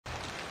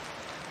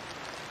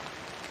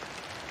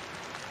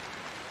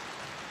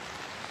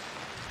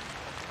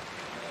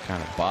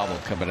Kind of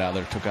bobbled coming out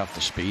there, took off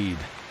the speed.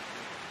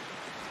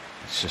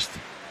 It's just the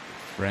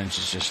fringe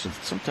is just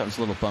sometimes a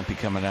little bumpy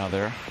coming out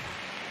there.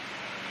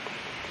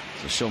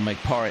 So she'll make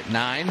par at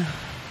 9.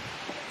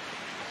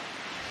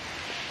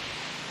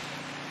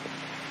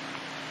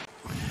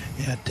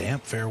 Yeah,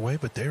 damp fairway,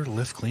 but they're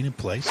lift clean in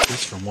place.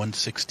 This from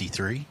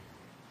 163.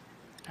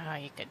 Oh,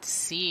 you could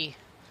see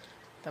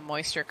the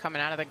moisture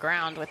coming out of the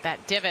ground with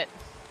that divot.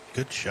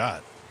 Good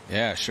shot.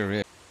 Yeah, sure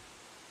is.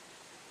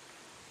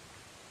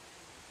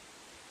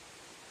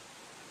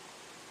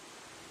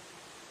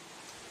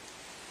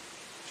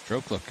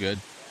 Stroke looked good.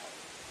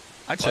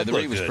 I'd say the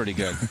read was pretty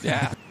good.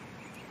 Yeah.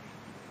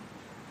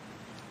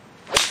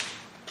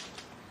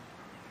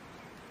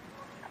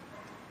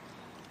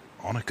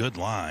 On a good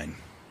line.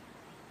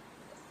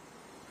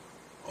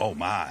 Oh,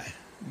 my.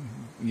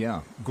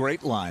 Yeah,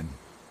 great line.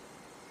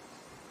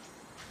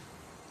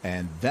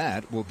 And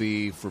that will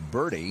be for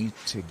birdie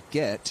to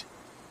get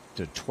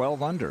to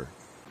 12 under.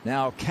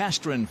 Now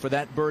Castren for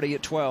that birdie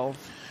at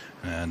 12.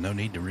 No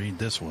need to read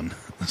this one.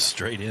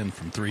 Straight in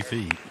from 3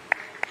 feet.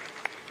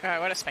 All right,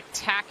 what a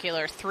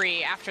spectacular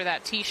 3 after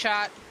that tee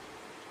shot.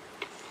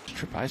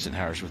 Trip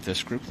Eisenhower's with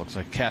this group. Looks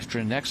like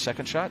Castren next.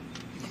 Second shot.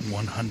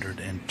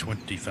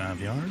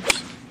 125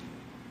 yards.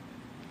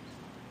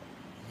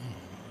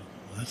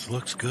 Oh, this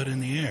looks good in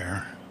the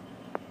air.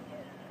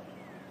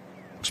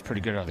 Looks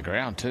pretty good on the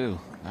ground, too.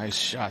 Nice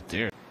shot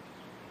there.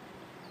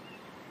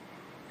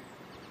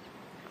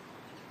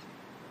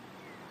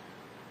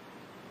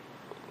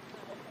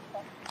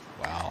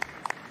 Wow.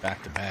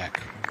 Back to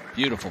back.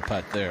 Beautiful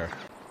putt there.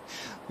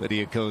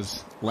 Lydia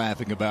Co's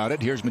laughing about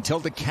it. Here's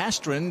Matilda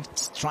Castren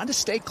trying to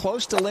stay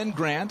close to Lynn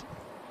Grant.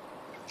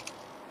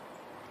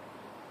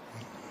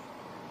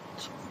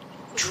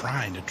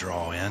 Trying to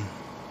draw in.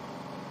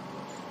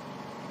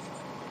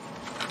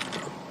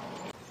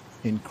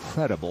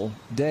 Incredible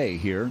day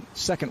here.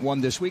 Second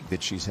one this week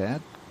that she's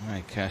had. All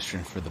right,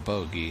 Castren for the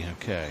bogey.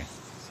 Okay.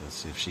 So let's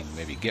see if she can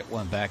maybe get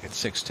one back at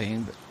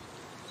 16. But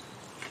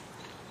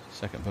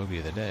second bogey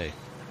of the day.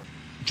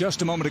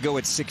 Just a moment ago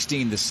at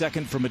 16, the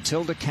second for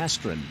Matilda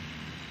Castren.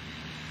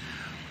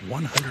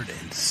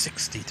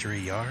 163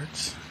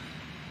 yards.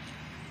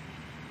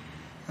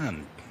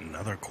 And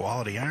another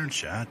quality iron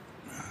shot.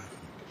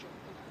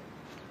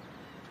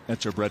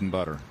 That's her bread and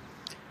butter.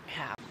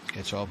 Yeah.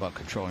 It's all about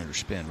controlling her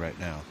spin right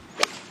now.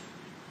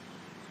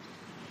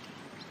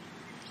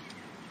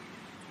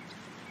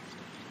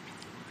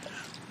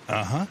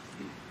 Uh-huh.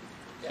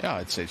 Yeah,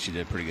 I'd say she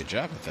did a pretty good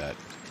job with that.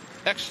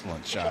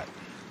 Excellent shot.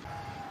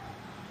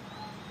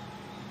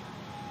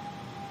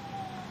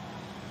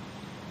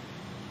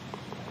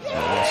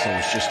 So it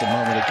was just a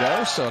moment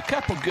ago. So a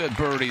couple good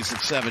birdies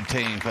at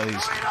 17 for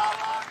these.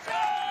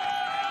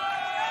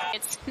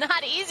 It's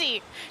not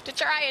easy to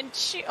try and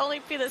only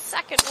be the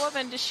second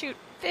woman to shoot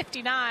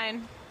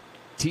 59.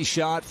 Tee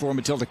shot for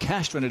Matilda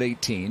Castren at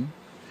 18.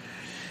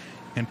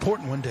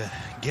 Important one to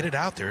get it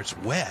out there. It's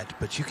wet,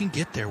 but you can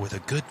get there with a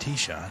good tee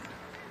shot.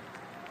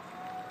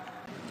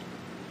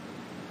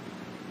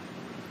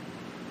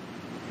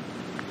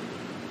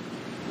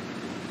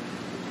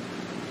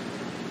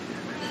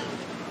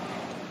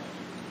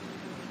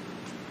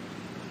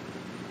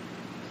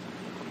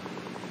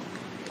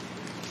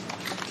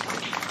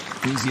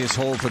 Easiest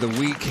hole for the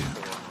week,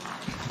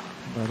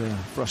 but a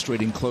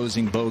frustrating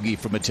closing bogey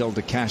for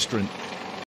Matilda Castren.